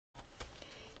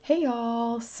Hey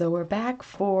y'all, so we're back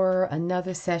for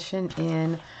another session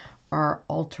in our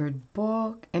altered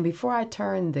book. And before I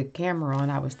turned the camera on,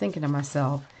 I was thinking to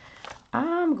myself,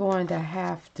 I'm going to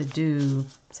have to do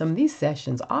some of these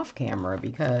sessions off camera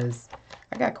because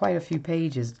I got quite a few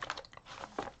pages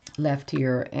left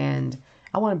here and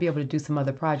I want to be able to do some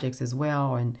other projects as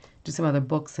well and do some other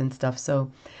books and stuff. So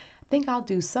I think I'll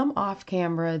do some off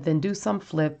camera, then do some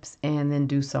flips, and then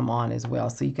do some on as well.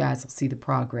 So you guys will see the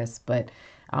progress, but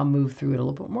I'll move through it a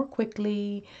little bit more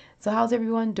quickly. So how's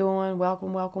everyone doing?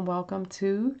 Welcome, welcome, welcome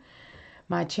to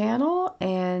my channel,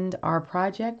 and our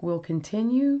project will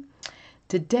continue.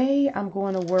 Today I'm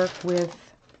going to work with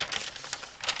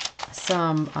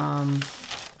some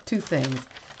two things.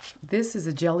 This is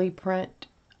a jelly print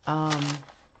on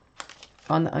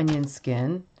the onion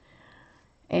skin.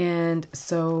 And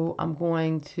so I'm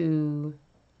going to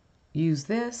use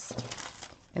this,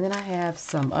 and then I have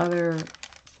some other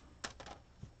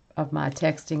of my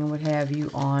texting and what have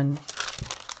you on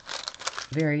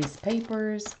various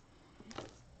papers.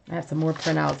 I have some more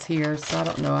printouts here, so I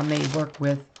don't know, I may work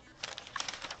with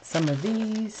some of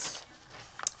these.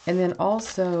 And then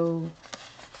also,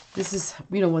 this is,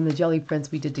 one of the jelly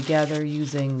prints we did together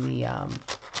using the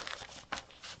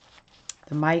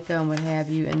mica and what have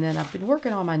you. And then I've been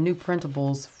working on my new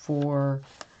printables for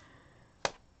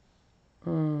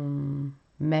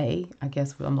May, I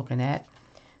guess what I'm looking at.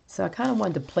 So I kind of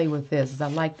wanted to play with this, as I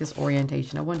like this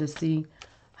orientation. I wanted to see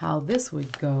how this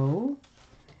would go.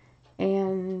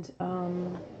 And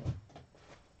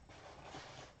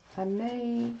I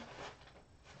may,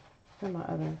 where my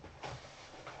other,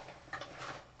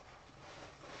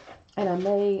 and I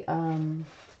may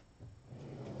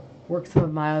work some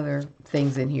of my other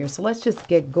things in here. So let's just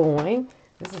get going.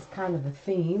 This is kind of the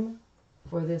theme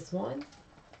for this one.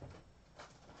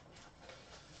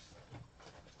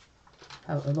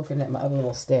 I'm looking at my other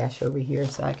little stash over here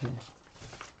so I can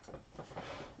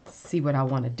see what I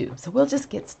want to do. So we'll just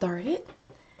get started.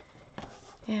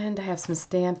 And I have some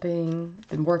stamping.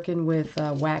 Been working with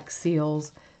wax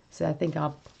seals, so I think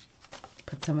I'll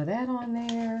put some of that on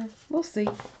there. We'll see.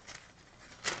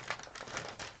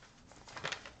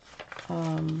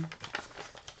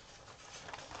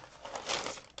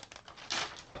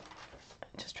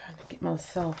 Just trying to get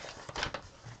myself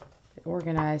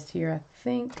organized here. I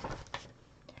think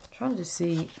trying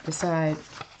to decide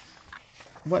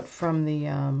what from the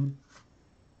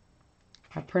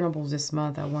my printables this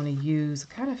month I want to use.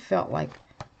 I kind of felt like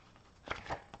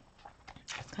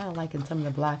in some of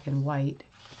the black and white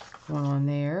going on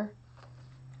there.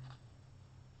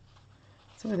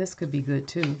 Some of this could be good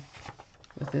too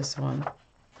with this one.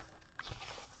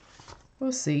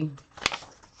 We'll see.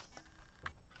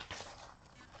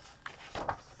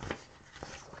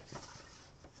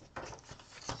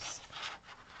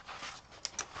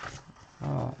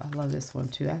 Oh, I love this one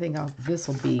too. I think I'll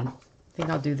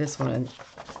do this one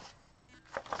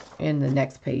in the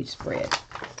next page spread.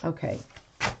 Okay.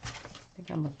 I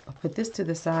think I'll put this to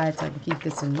the side so I can keep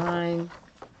this in mind.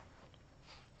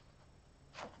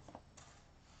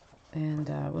 And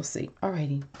we'll see.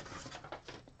 Alrighty.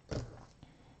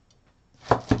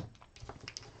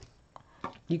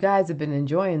 You guys have been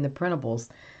enjoying the printables.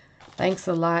 Thanks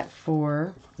a lot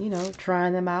for,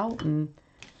 trying them out and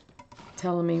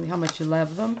telling me how much you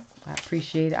love them. I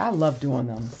appreciate it. I love doing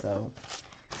them. So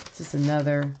it's just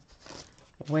another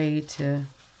way to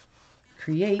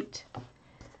create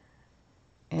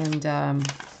and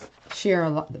share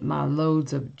my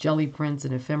loads of jelly prints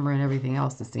and ephemera and everything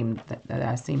else that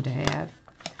I seem to have.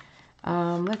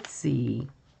 Let's see.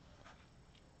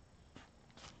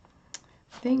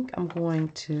 I think I'm going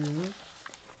to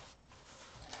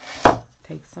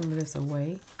take some of this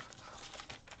away.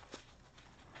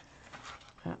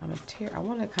 I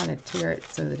want to kind of tear it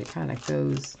so that it kind of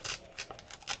goes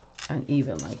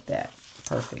uneven like that.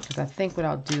 Perfect. Because I think what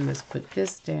I'll do is put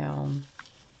this down,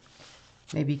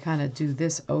 maybe kind of do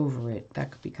this over it.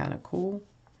 That could be kind of cool.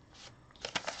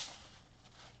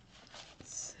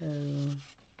 So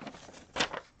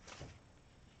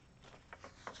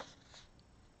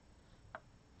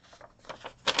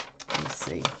let's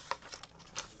see.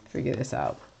 Figure this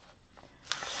out.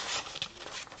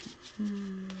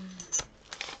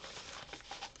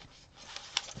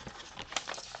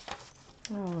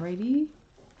 Alrighty.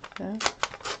 Yeah.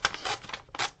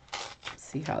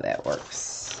 See how that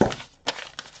works.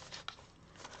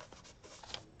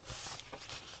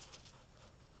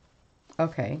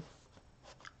 Okay.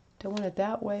 Do I want it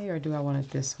that way or do I want it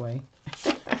this way?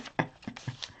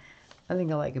 I think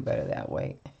I like it better that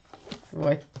way.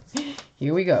 Boy,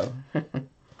 here we go.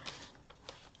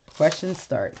 Questions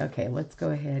start. Okay, let's go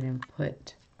ahead and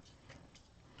put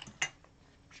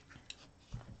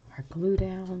glue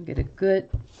down, get a good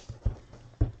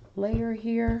layer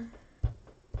here.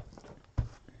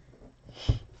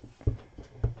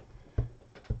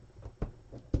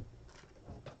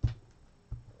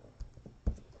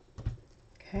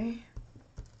 Okay.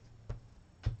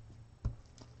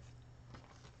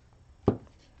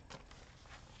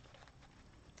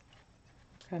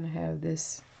 Kind of have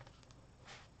this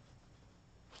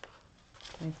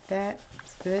like that.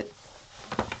 It's good.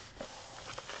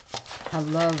 I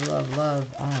love, love,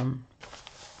 love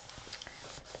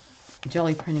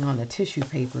Gelli printing on the tissue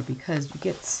paper because you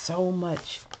get so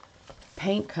much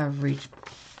paint coverage.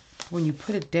 When you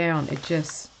put it down, it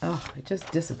just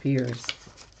disappears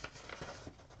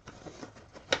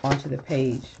onto the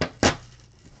page.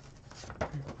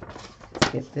 Let's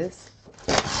get this.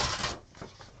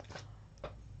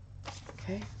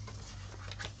 Okay.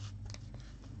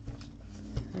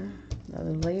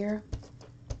 Another layer.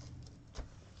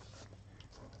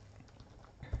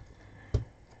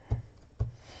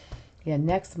 Yeah,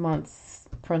 next month's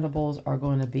printables are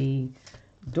going to be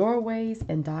doorways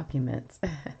and documents. I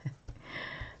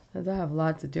have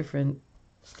lots of different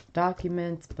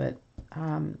documents, but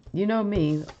you know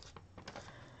me,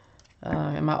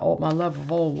 and my love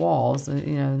of old walls.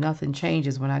 You know, nothing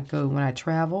changes when I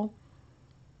travel.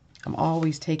 I'm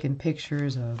always taking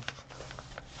pictures of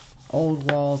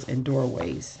old walls and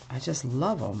doorways. I just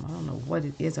love them. I don't know what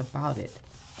it is about it,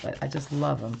 but I just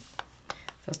love them.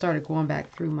 So I started going back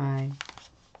through my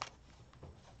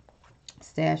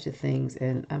stash of things,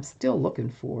 and I'm still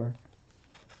looking for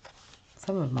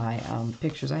some of my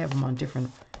pictures. I have them on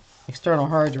different external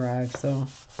hard drives, so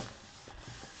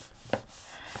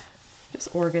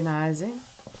just organizing,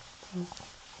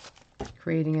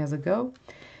 creating as I go.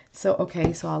 So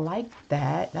okay, so I like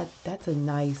that. That's a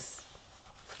nice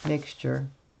mixture.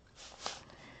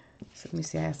 So let me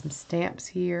see, I have some stamps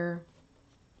here.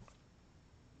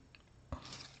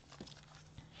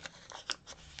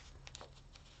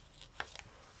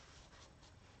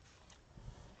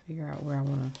 Figure out where I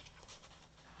want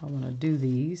to do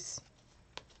these.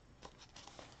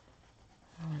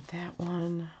 I want that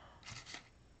one.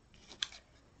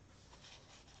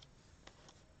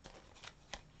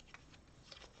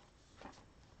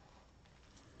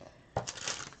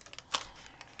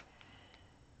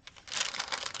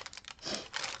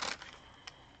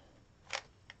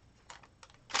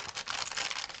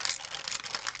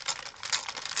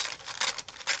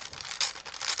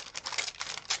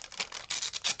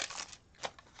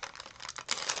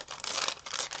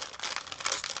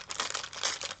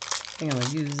 I think I'm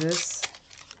going to use this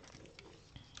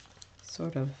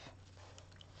sort of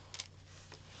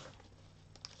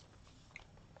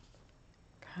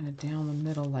kind of down the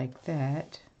middle like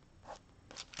that,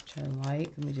 which I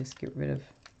like. Let me just get rid of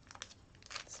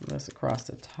some of this across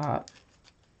the top.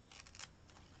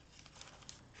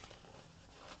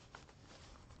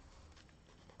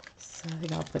 So I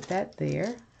think I'll put that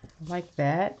there. I like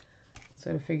that.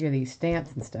 Sort of figure these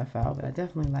stamps and stuff out, but I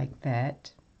definitely like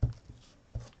that.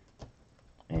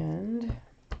 And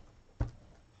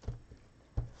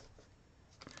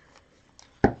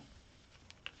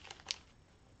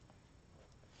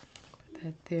put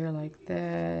that there like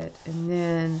that. And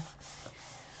then,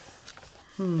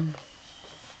 I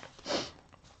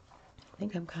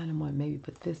think I'm kind of want to maybe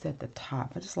put this at the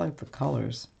top. I just like the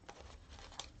colors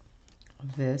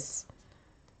of this.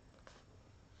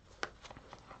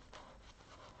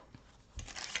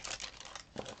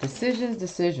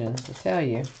 Decisions, I tell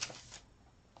you.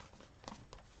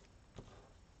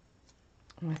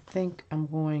 I think I'm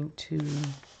going to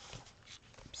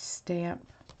stamp.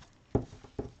 I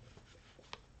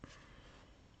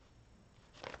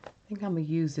think I'm going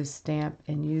to use this stamp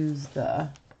and use the,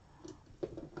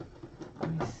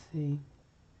 let me see,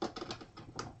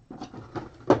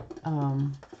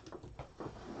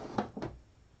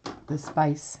 the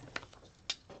spice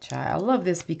chai. I love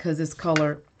this because this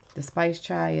color, the spice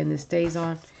chai, and this stays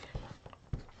on.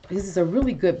 This is a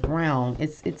really good brown.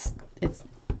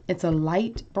 It's a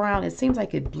light brown. It seems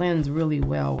like it blends really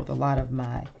well with a lot of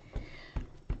my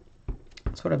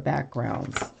sort of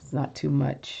backgrounds. It's not too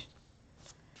much.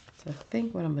 So I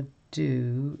think what I'm going to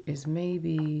do is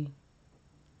maybe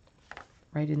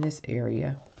right in this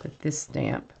area, put this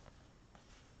stamp.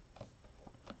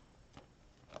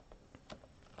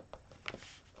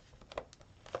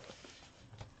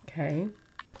 Okay,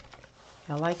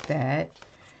 I like that.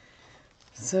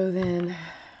 So then,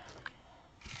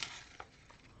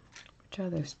 which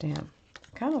other stamp?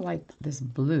 Kind of like this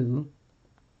blue.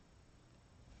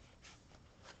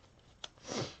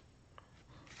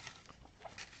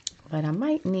 But I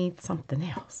might need something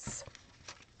else.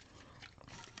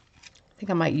 I think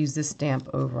I might use this stamp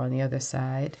over on the other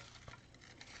side.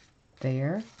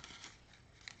 There.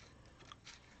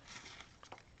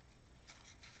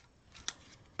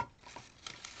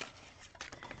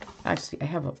 Actually, I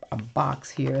have a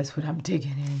box here. That's what I'm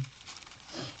digging in.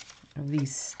 Of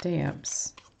these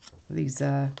stamps. These,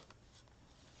 what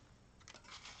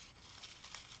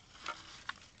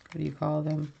do you call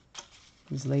them?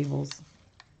 These labels.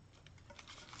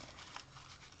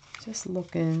 Just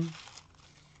looking.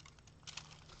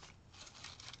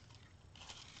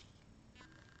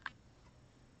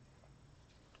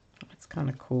 That's kind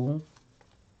of cool.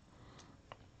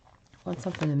 Want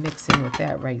something to mix in with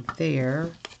that right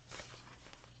there.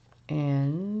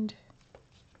 And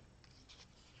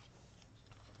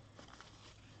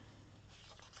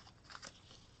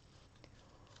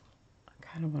I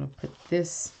kind of want to put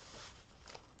this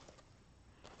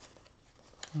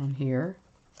on here.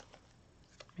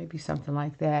 Maybe something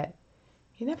like that.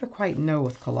 You never quite know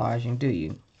with collaging, do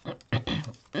you?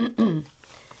 Till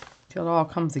it all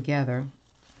comes together.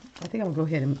 I think I'm going to go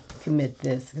ahead and commit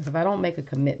this, because if I don't make a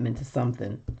commitment to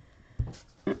something,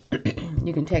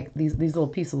 you can take these little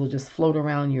pieces will just float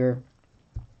around your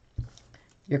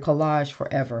collage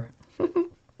forever. So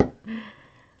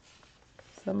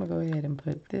I'm going to go ahead and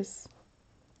put this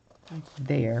like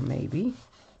there, maybe.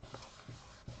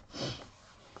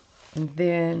 And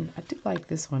then I do like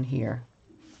this one here.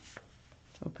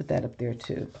 So I'll put that up there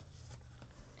too.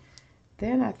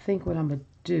 Then I think what I'm going to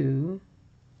do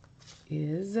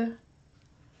is that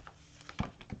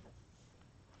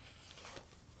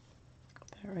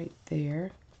right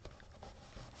there.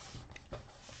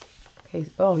 Okay.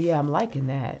 Oh yeah, I'm liking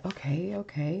that. Okay,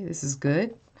 okay, this is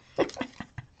good.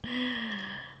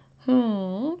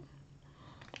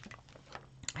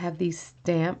 Have these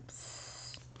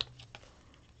stamps.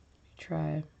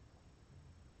 Try.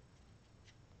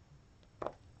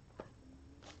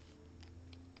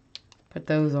 Put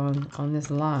those on this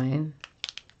line.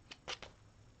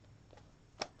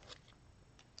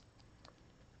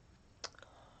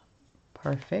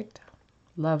 Perfect.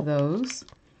 Love those.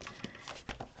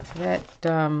 That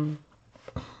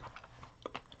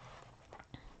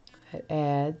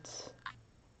adds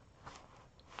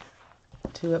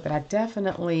to it, but I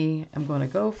definitely am going to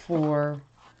go for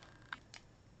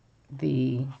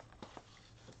the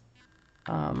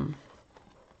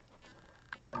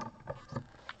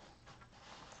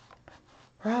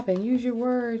Robin, use your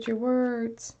words, I'm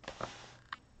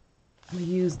going to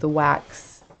use the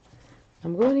wax.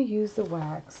 I'm going to use the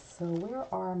wax. So where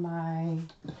are my,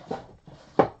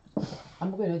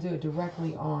 I'm going to do it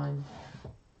directly on,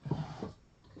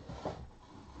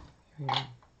 here.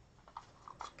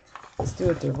 Let's do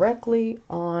it directly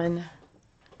on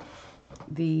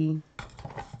the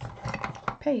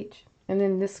page. And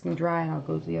then this can dry and I'll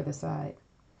go to the other side.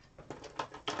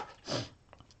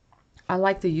 I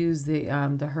like to use the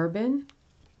Herbin.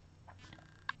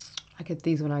 I get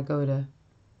these when I go to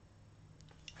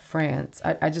France.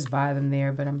 I just buy them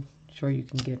there, but I'm sure you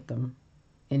can get them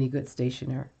any good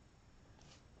stationer.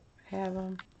 Have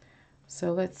them.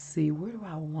 So let's see, where do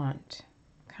I want?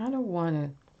 Kind of want to.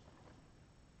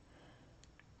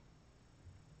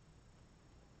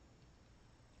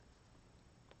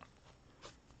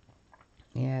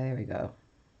 Yeah, there we go.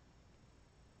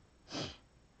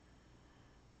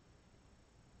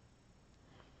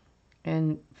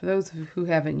 And for those who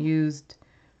haven't used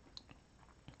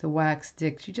the wax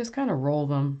sticks, you just kind of roll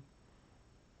them.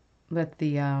 Let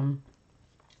the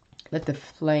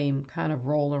flame kind of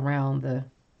roll around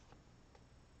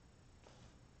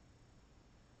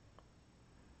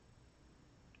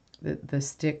the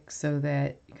stick so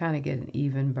that you kind of get an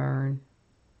even burn.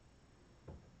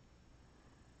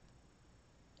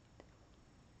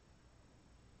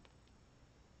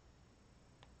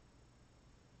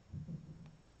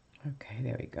 Okay,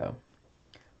 there we go.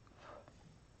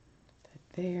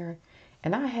 There.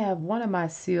 And I have one of my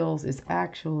seals is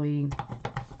actually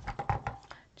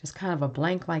just kind of a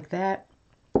blank like that.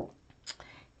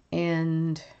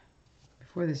 And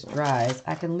before this dries,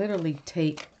 I can literally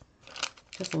take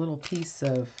just a little piece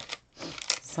of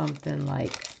something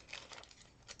like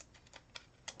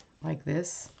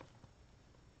this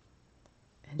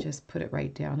and just put it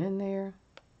right down in there.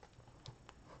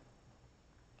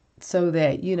 So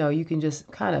that, you know, you can just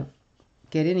kind of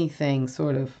get anything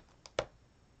sort of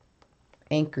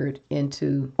anchored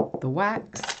into the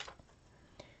wax.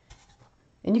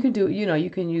 And you can do, you know, you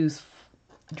can use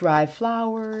dried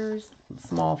flowers,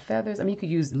 small feathers. I mean, you could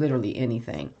use literally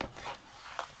anything.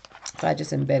 So I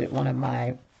just embedded one of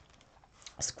my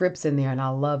scripts in there and I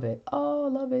love it. Oh, I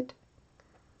love it.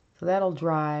 So that'll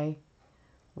dry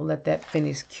We'll let that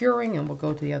finish curing and we'll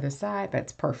go to the other side.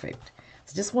 That's perfect.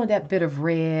 So just want that bit of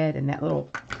red and that little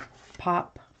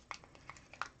pop.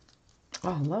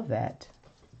 Oh, I love that.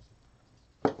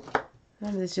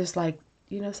 And it's just like,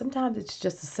 you know, sometimes it's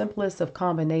just the simplest of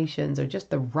combinations or just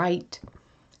the right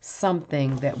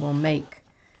something that will make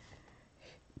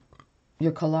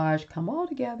your collage come all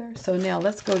together. So now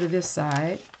let's go to this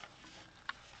side.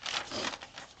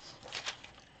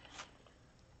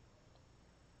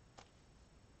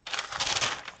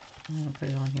 I'm going to put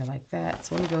it on here like that.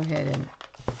 So let me go ahead and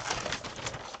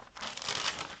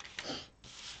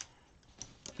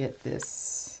get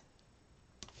this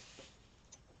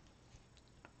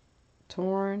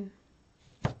torn.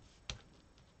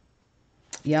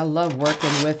 Yeah, I love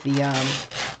working with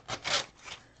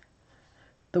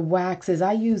the waxes.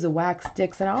 I use the wax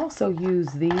sticks, and I also use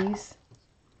these,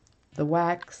 the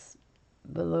wax,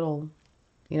 the little,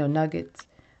 you know, nuggets.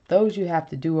 Those you have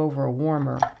to do over a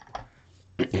warmer.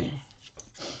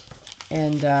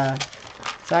 And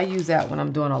so I use that when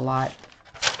I'm doing a lot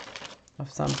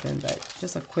of something, but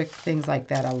just a quick things like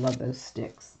that. I love those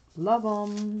sticks. Love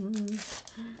them.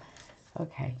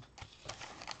 Okay.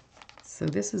 So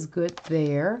this is good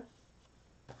there.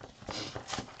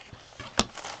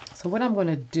 So what I'm going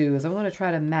to do is I'm going to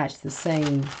try to match the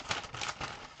same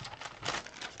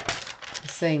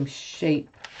shape,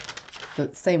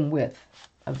 the same width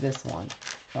of this one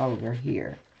over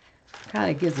here.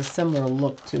 Kind of gives a similar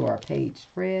look to our page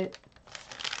spread.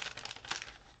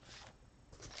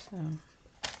 So,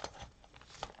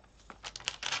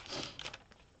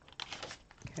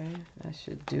 okay, that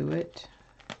should do it.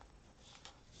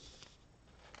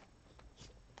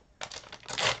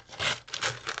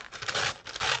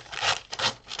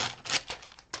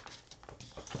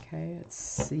 Okay, let's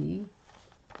see.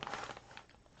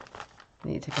 I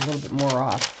need to take a little bit more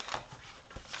off.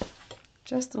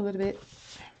 Just a little bit.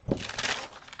 So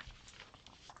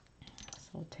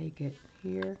I'll take it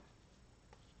here.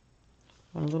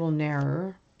 A little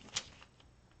narrower.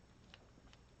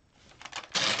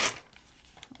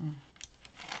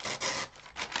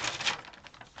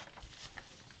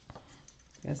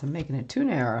 Guess I'm making it too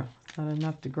narrow. Not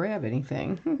enough to grab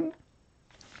anything.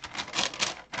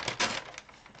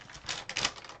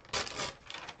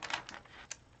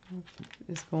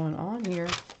 What's going on here?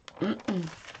 Let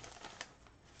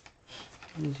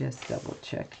me just double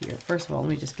check here. First of all, let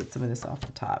me just get some of this off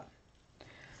the top,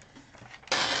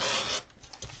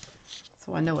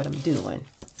 so I know what I'm doing.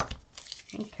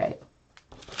 Okay.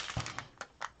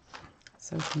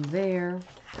 So from there,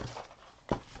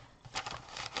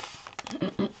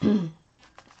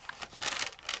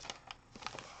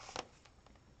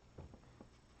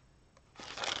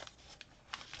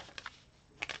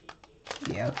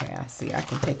 yeah, okay, I see. I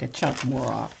can take a chunk more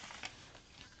off.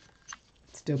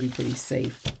 Still be pretty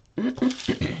safe.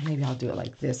 Maybe I'll do it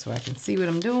like this so I can see what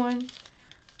I'm doing.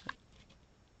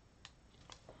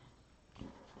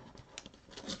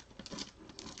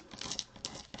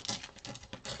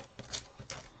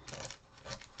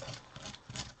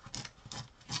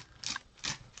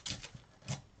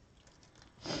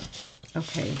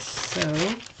 Okay, so,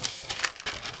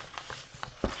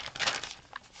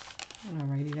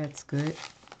 alrighty, that's good.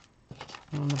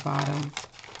 On the bottom,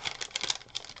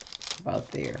 about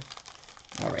there.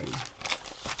 Alrighty,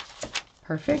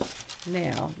 perfect.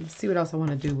 Now, let's see what else I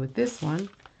want to do with this one,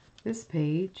 this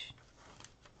page.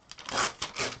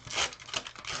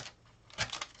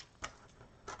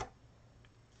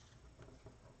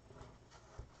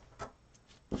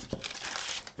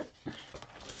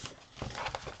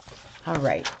 All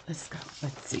right, let's go.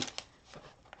 Let's see.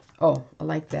 Oh, I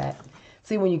like that.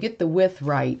 See, when you get the width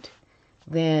right,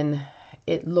 then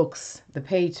it looks, the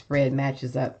page spread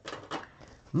matches up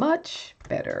much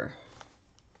better.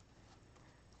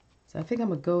 So I think I'm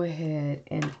going to go ahead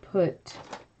and put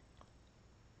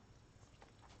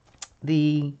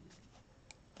the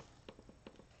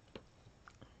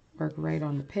work right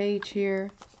on the page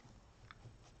here.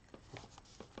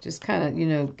 Just kind of, you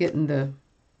know, getting the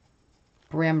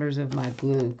parameters of my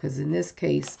glue, because in this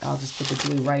case I'll just put the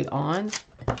glue right on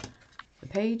the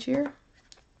page here,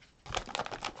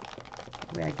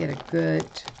 where I get a good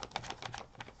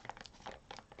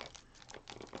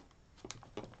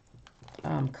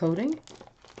coating.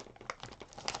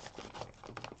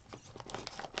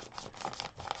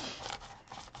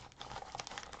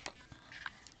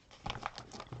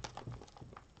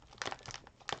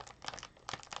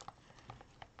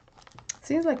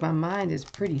 Seems like my mind is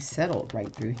pretty settled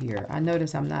right through here. I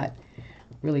notice I'm not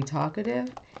really talkative,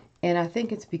 and I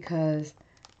think it's because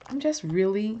I'm just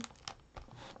really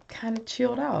kind of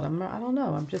chilled out. I don't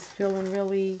know. I'm just feeling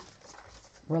really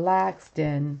relaxed,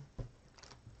 and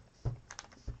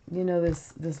you know,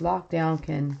 this lockdown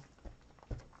can,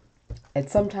 and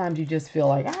sometimes you just feel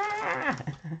like, ah,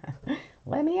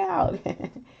 let me out.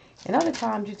 And other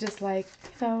times you're just like,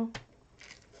 you know,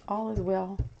 all is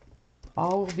well,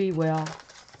 all will be well.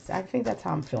 So I think that's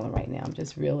how I'm feeling right now. I'm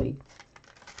just really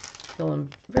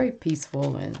feeling very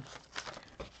peaceful and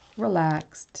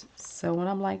relaxed. So when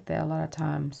I'm like that, a lot of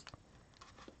times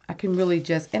I can really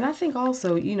just, and I think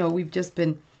also, you know, we've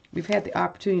had the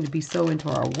opportunity to be so into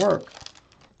our work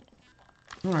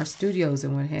in our studios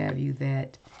and what have you,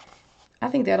 that I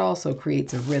think that also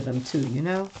creates a rhythm too, you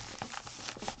know?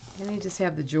 And you just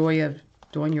have the joy of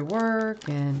doing your work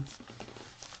and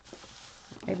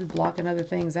maybe blocking other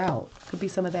things out. Could be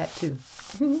some of that too.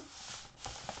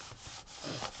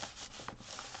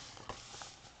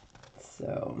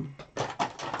 So,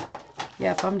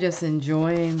 yep, I'm just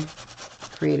enjoying the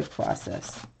creative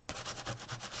process.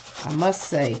 I must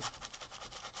say,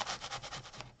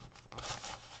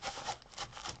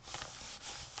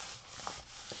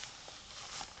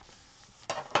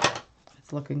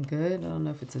 it's looking good. I don't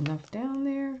know if it's enough down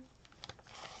there.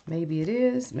 Maybe it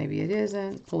is, maybe it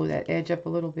isn't. Pull that edge up a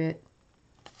little bit.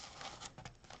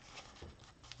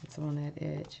 It's on that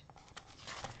edge.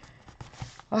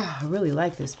 Oh, I really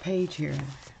like this page here.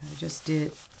 I just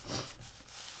did.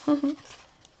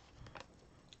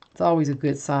 It's always a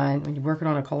good sign when you're working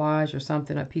on a collage or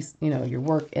something, a piece, you know, your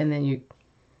work, and then you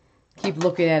keep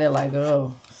looking at it like,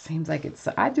 oh, seems like it's,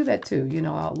 I do that too. You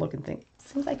know, I'll look and think,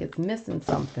 seems like it's missing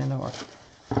something, or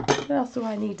what else do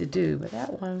I need to do? But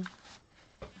that one,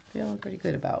 I'm feeling pretty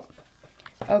good about.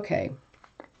 Okay.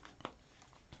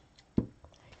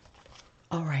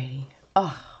 Alrighty.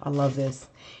 Oh, I love this.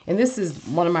 And this is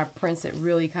one of my prints that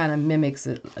really kind of mimics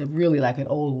it, really like an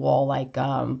old wall,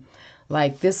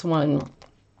 like this one,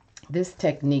 this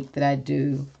technique that I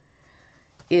do,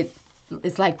 it's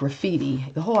like graffiti.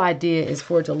 The whole idea is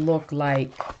for it to look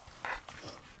like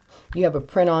you have a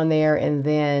print on there, and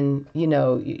then, you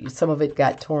know, some of it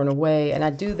got torn away. And I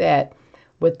do that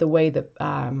with the way that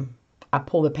I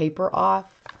pull the paper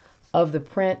off of the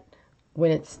print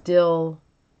when it's still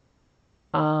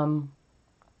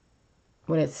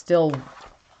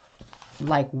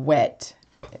like wet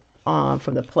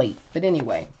from the plate. But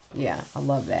anyway, yeah, I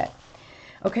love that.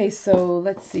 Okay, so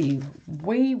let's see.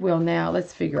 We will now,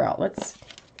 let's figure out,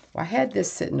 I had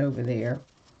this sitting over there.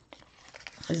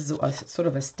 This is a sort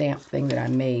of a stamp thing that I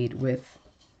made with,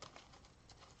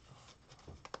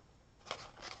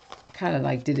 kind of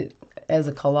like did it as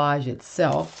a collage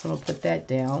itself. So I'm going to put that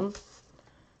down.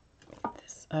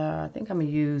 I think I'm going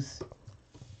to use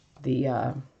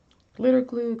the glitter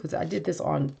glue, because I did this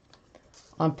on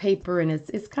paper, and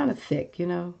it's kind of thick, you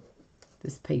know,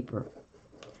 this paper.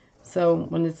 So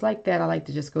when it's like that, I like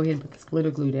to just go ahead and put this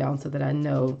glitter glue down so that I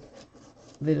know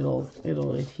that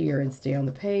it'll adhere and stay on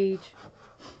the page.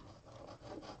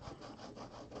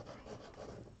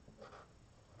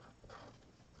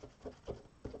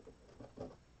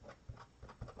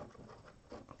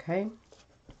 Okay.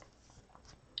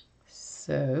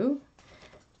 So,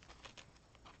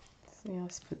 see,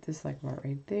 let's put this like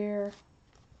right there.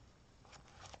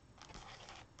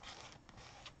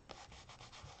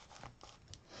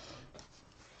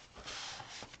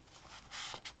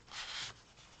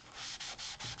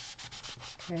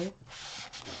 Okay.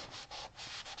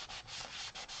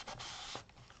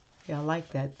 Yeah, I like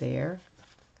that there.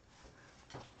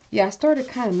 Yeah, I started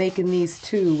kind of making these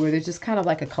too, where they're just kind of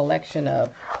like a collection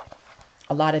of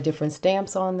a lot of different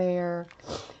stamps on there.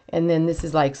 And then this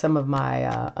is like some of my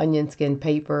onion skin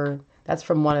paper. That's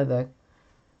from one of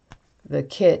the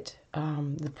kit,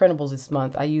 the printables this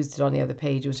month. I used it on the other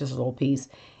page. It was just a little piece.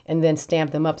 And then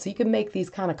stamp them up. So you can make these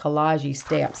kind of collage-y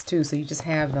stamps too. So you just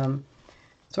have them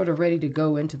sort of ready to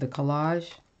go into the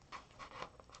collage.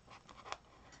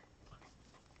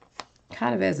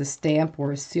 Kind of as a stamp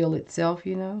or a seal itself,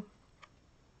 you know.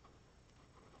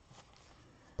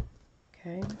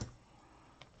 Okay.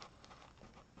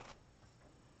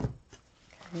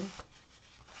 Okay.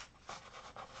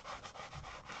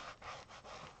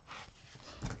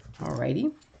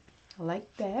 Alrighty. I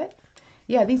like that.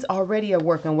 Yeah, these already are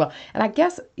working well. And I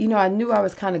guess, you know, I knew I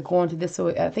was kind of going to this. So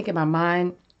I think in my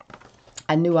mind,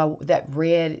 I knew that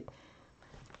red.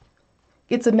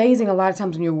 It's amazing a lot of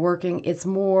times when you're working, it's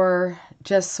more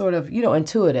just sort of, you know,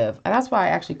 intuitive. And that's why I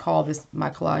actually call this my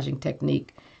collaging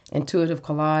technique, intuitive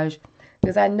collage.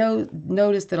 Because I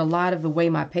noticed that a lot of the way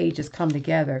my pages come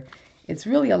together, it's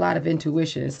really a lot of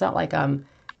intuition. It's not like I'm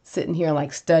sitting here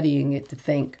like studying it to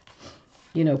think,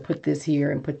 you know, put this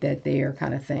here and put that there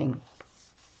kind of thing.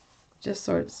 Just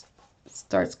sort of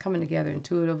starts coming together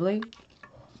intuitively.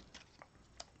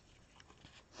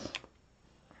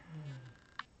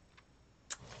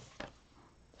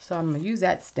 So I'm going to use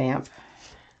that stamp.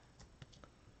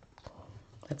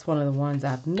 That's one of the ones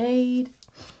I've made.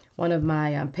 One of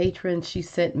my patrons, she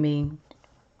sent me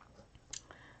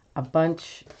a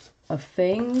bunch of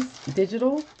things,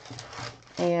 digital.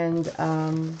 And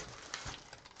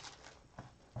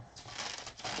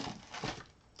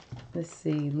let's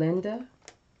see, Linda.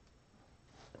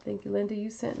 I think, Linda, you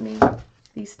sent me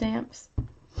these stamps.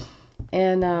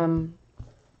 And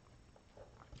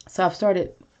so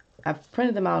I've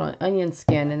printed them out on onion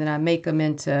skin, and then I make them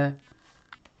into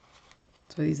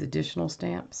these additional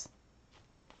stamps.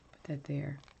 Put that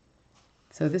there.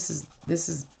 So this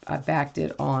is I backed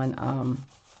it on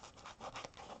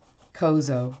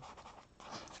Kozo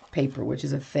paper, which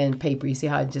is a thin paper. You see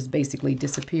how it just basically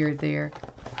disappeared there?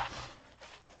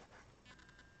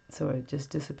 So it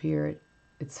just disappeared.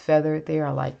 It's feathered there.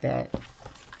 I like that.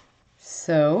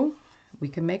 So we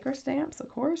can make our stamps, of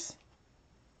course.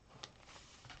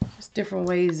 Just different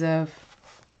ways of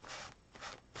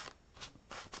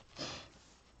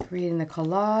creating the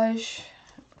collage.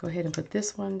 Go ahead and put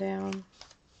this one down.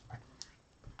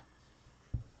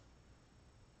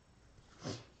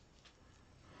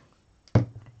 Like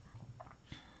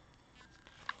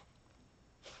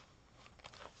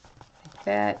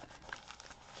that.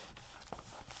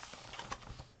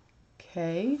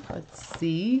 Okay, let's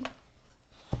see.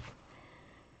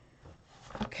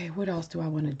 Okay, what else do I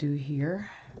want to do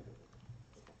here?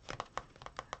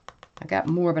 I got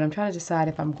more, but I'm trying to decide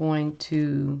if I'm going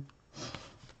to...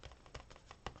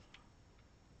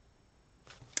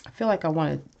 I feel like I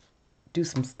want to do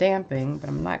some stamping, but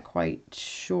I'm not quite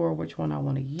sure which one I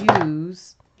want to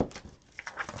use.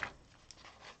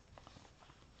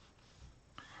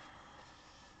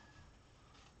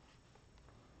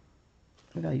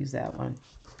 Maybe I'll use that one.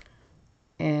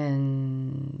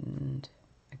 And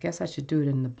I guess I should do it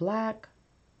in the black.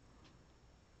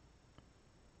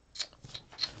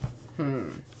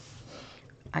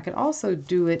 I can also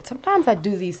do it, sometimes I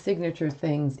do these signature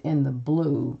things in the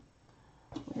blue.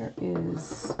 Where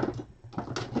is,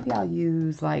 maybe I'll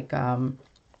use like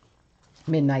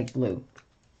midnight blue.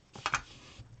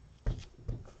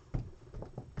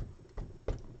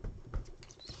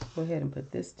 Just go ahead and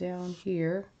put this down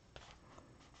here.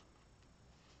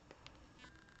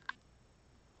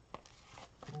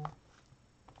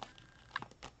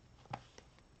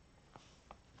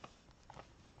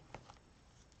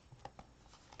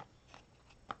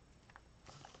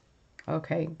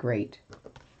 Okay, great.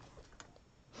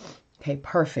 Okay,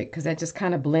 perfect, because that just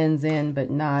kind of blends in, but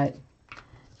not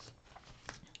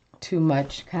too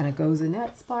much. Kind of goes in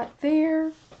that spot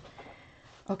there.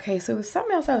 Okay, so there's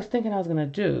something else I was thinking I was going to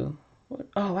do.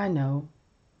 Oh, I know.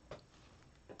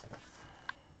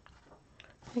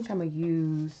 I think I'm going to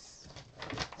use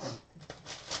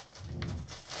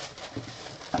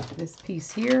this piece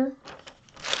here.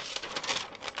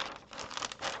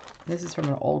 This is from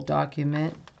an old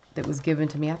document that was given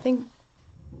to me. I think,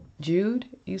 Jude,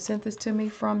 you sent this to me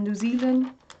from New Zealand,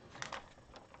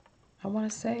 I want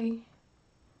to say.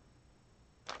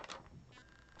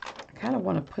 I kind of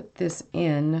want to put this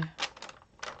in.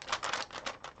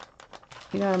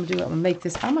 You know what I'm going to do? I'm going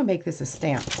to make this a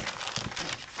stamp,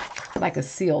 like a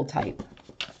seal type,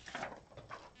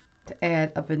 to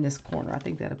add up in this corner. I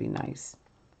think that'll be nice.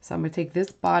 So I'm going to take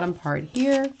this bottom part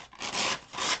here.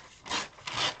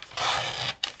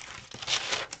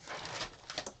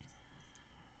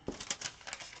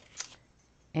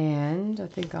 And I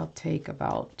think I'll take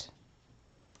about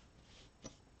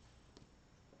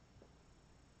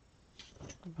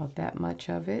that much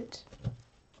of it.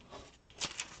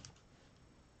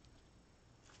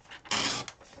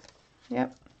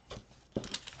 Yep.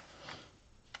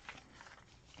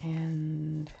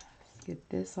 And let's get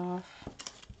this off.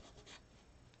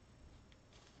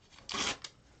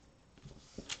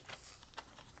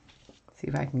 See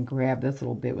if I can grab this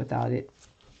little bit without it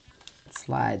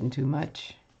sliding too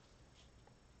much.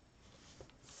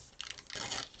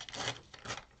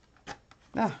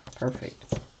 Ah, perfect.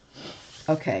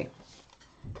 Okay.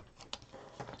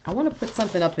 I want to put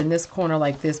something up in this corner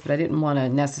like this, but I didn't want to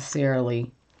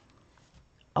necessarily,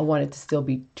 I want it to still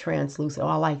be translucent. Oh,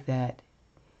 I like that.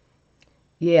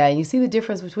 Yeah, and you see the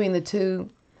difference between the two?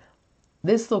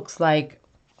 This looks like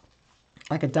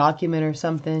a document or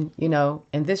something, you know,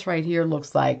 and this right here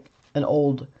looks like an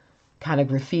old kind of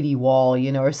graffiti wall,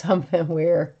 you know, or something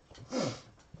where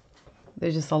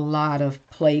there's just a lot of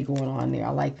play going on there.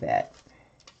 I like that.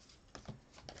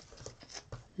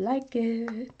 Like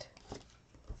it.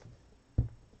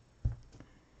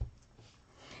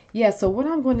 Yeah, so what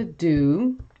I'm going to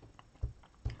do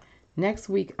next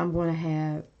week, I'm going to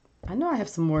have, I know I have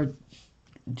some more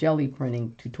jelly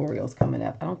printing tutorials coming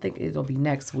up. I don't think it'll be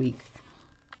next week,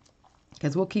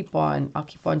 because I'll keep on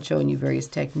showing you various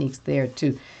techniques there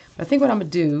too. But I think what I'm going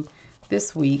to do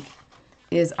this week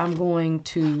is I'm going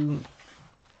to,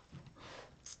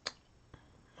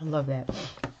 I love that,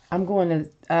 I'm going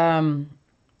to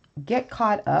get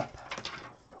caught up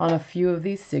on a few of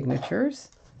these signatures,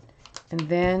 and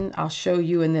then I'll show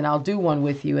you, and then I'll do one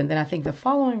with you, and then I think the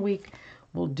following week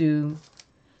we'll do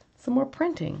some more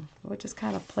printing. We'll just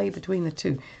kind of play between the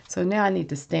two. So now I need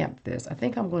to stamp this. I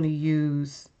think I'm going to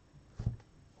use,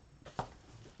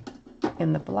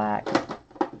 in the black,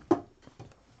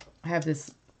 I have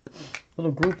this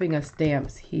little grouping of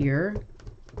stamps here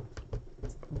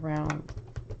around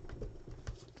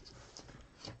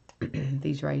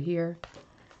these right here.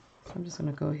 So I'm just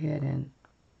going to go ahead and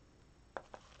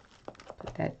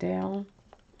put that down.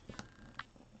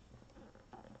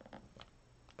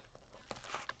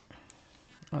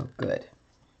 Oh, good.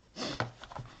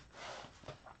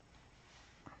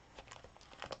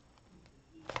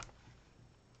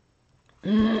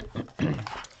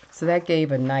 So that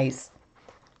gave a nice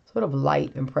sort of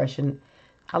light impression.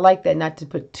 I like that, not to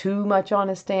put too much on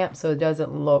a stamp so it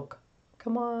doesn't look,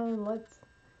 come on, let's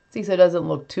see, so it doesn't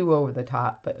look too over the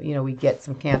top, but you know, we get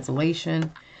some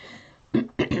cancellation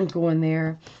going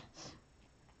there.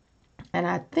 And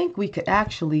I think we could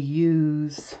actually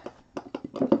use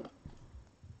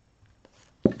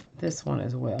this one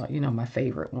as well, you know, my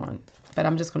favorite one. But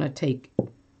I'm just going to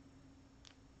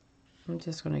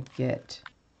get,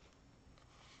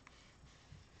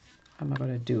 how am I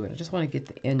going to do it? I just want to get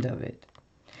the end of it.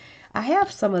 I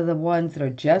have some of the ones that are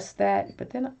just that, but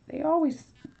then they always,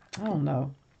 I don't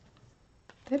know,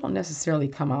 they don't necessarily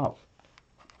come out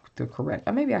the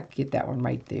correct. Maybe I could get that one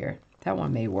right there. That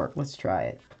one may work. Let's try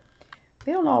it.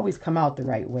 They don't always come out the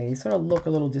right way. They sort of look a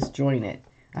little disjointed.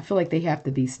 I feel like they have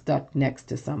to be stuck next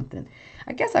to something.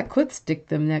 I guess I could stick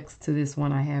them next to this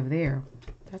one I have there.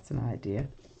 That's an idea.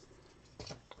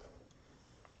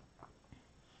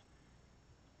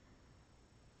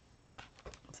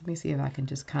 So let me see if I can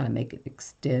just kind of make it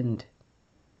extend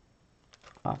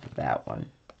off of that one.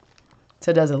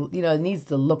 So it doesn't, you know, it needs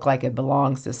to look like it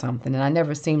belongs to something. And I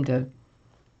never seem to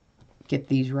get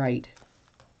these right.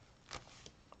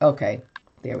 Okay,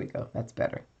 there we go. That's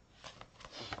better.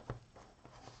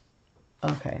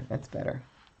 Okay, that's better.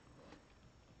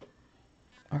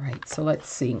 All right, so let's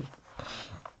see.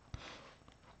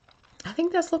 I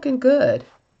think that's looking good.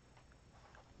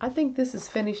 I think this is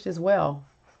finished as well.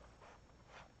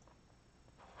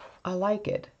 I like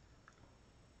it.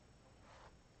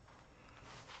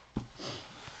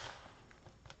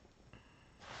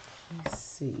 Let's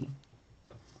see.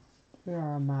 Where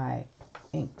are my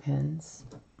ink pens?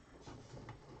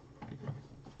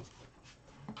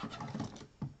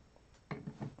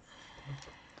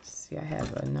 See, I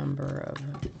have a number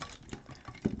of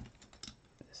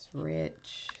this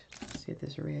rich. Let's see if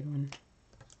this red one.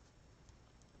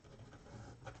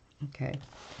 Okay.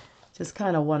 Just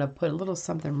kind of want to put a little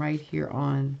something right here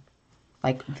on,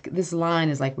 like this line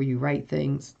is like where you write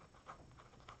things.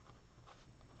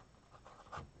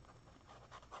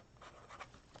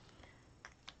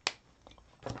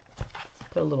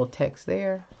 Put a little text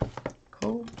there.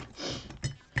 Cool.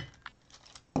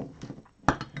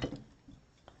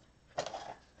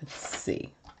 Let's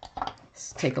see.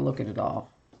 Let's take a look at it all.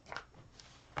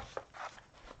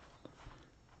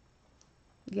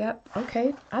 Yep.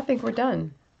 Okay. I think we're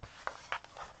done.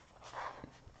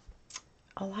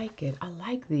 I like it. I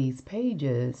like these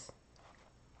pages.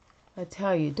 I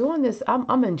tell you, doing this,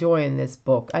 I'm enjoying this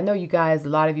book. I know you guys, a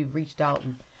lot of you have reached out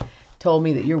and told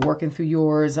me that you're working through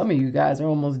yours. Some of you guys are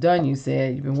almost done, you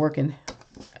said. You've been working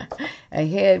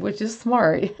ahead, which is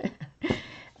smart.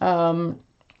 I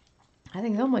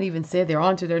think someone even said they're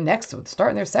on to their next one,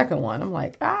 starting their second one. I'm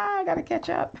like, I got to catch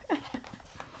up.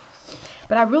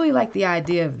 But I really like the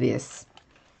idea of this.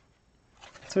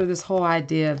 Sort of this whole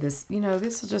idea of this, you know,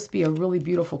 this will just be a really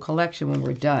beautiful collection when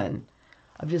we're done.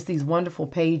 Of just these wonderful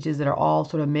pages that are all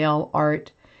sort of mail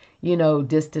art, you know,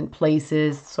 distant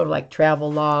places, sort of like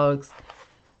travel logs,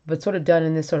 but sort of done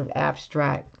in this sort of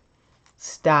abstract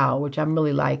style, which I'm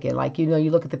really liking. Like, you know,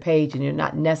 you look at the page and you're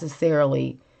not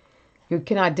necessarily, you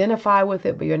can identify with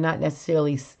it, but you're not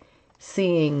necessarily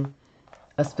seeing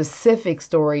a specific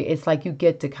story. It's like you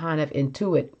get to kind of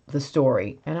intuit the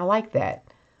story. And I like that.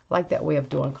 I like that way of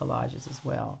doing collages as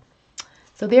well.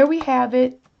 So there we have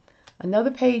it.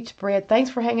 Another page spread. Thanks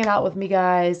for hanging out with me,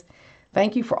 guys.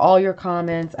 Thank you for all your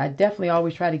comments. I definitely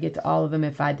always try to get to all of them.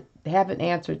 If I haven't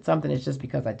answered something, it's just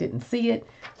because I didn't see it.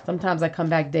 Sometimes I come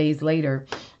back days later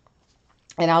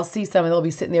And I'll see some and they'll be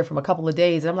sitting there from a couple of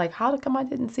days. And I'm like, how come I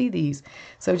didn't see these?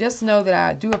 So just know that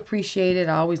I do appreciate it.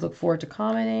 I always look forward to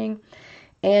commenting.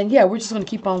 And yeah, we're just going to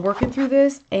keep on working through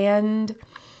this. And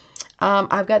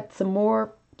I've got some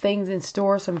more things in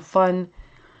store, some fun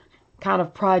kind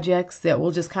of projects that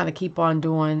we'll just kind of keep on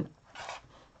doing.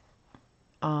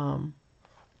 So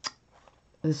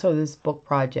this book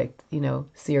project,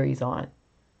 series on.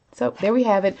 So there we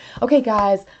have it. Okay,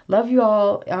 guys, love you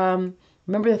all.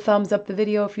 Remember to thumbs up the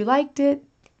video if you liked it.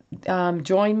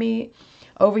 Join me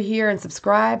over here and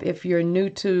subscribe if you're new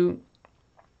to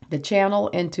the channel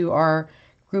and to our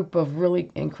group of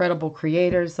really incredible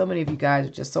creators. So many of you guys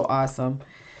are just so awesome.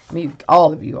 I mean,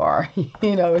 all of you are.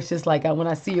 It's just like when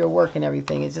I see your work and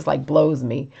everything, it just like blows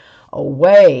me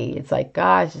away. It's like,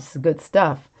 gosh, this is good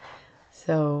stuff.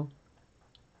 So,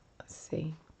 let's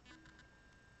see.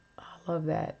 I love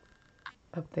that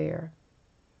up there.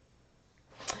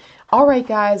 All right,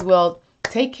 guys. Well,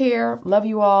 take care. Love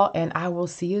you all. And I will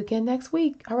see you again next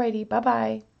week. All righty.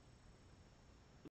 Bye-bye.